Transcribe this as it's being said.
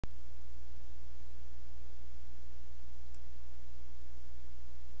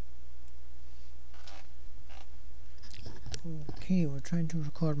Okay, we're trying to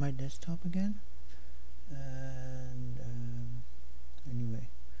record my desktop again, and anyway,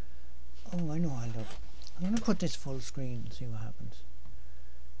 oh, I know how to do. I'm going to put this full screen and see what happens.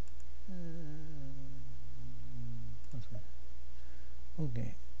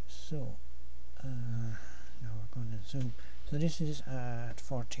 Okay, so now we're going to zoom. So this is at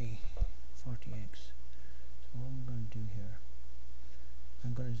 40x. So what I'm going to do here,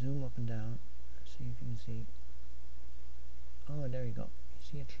 I'm going to zoom up and down, see if you can see. Oh, there you go. You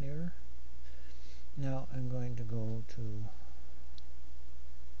see it clearer? Now I'm going to go to,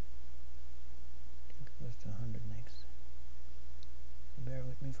 I think it goes to 100 next. Bear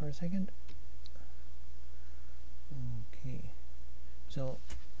with me for a second. Okay, so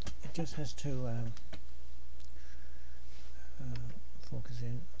it just has to focus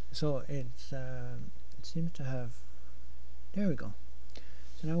in. So it's it seems to have, there we go.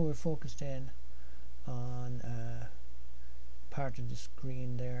 So now we're focused in on part of the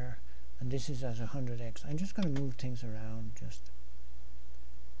screen there, and this is at 100x. I'm just going to move things around just.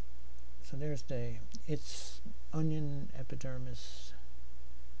 So there's it's onion epidermis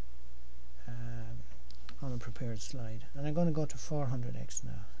on a prepared slide, and I'm going to go to 400x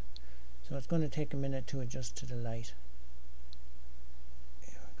now. So it's going to take a minute to adjust to the light.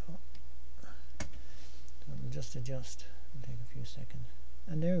 Here we go. So it'll just adjust. It'll take a few seconds,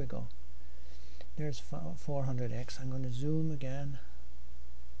 and there we go. There's 400x. I'm going to zoom again.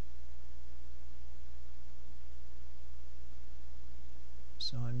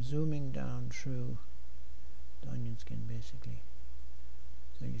 So I'm zooming down through the onion skin basically.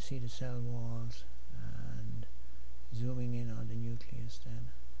 So you see the cell walls, and zooming in on the nucleus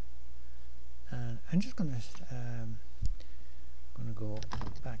then. And I'm just going to go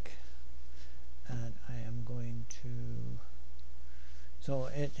back, and I am going to. So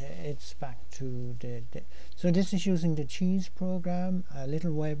it's back to so this is using the cheese program, a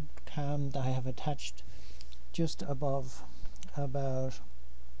little webcam that I have attached just above, about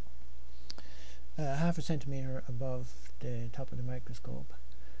half a centimeter above the top of the microscope,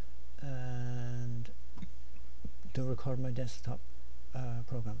 and to record my desktop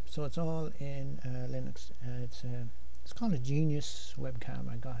program. So it's all in Linux. It's called a Genius webcam.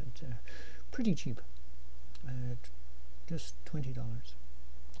 I got it pretty cheap. Just $20.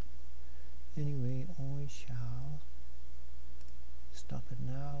 Anyway, I shall stop it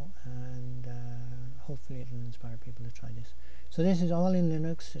now, and hopefully it'll inspire people to try this. So this is all in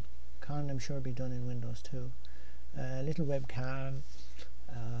Linux. It can, I'm sure, be done in Windows too. A little webcam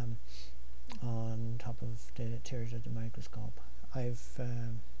on top of the tiers of the microscope.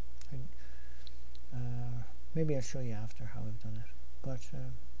 Maybe I'll show you after how I've done it, but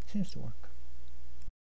it seems to work.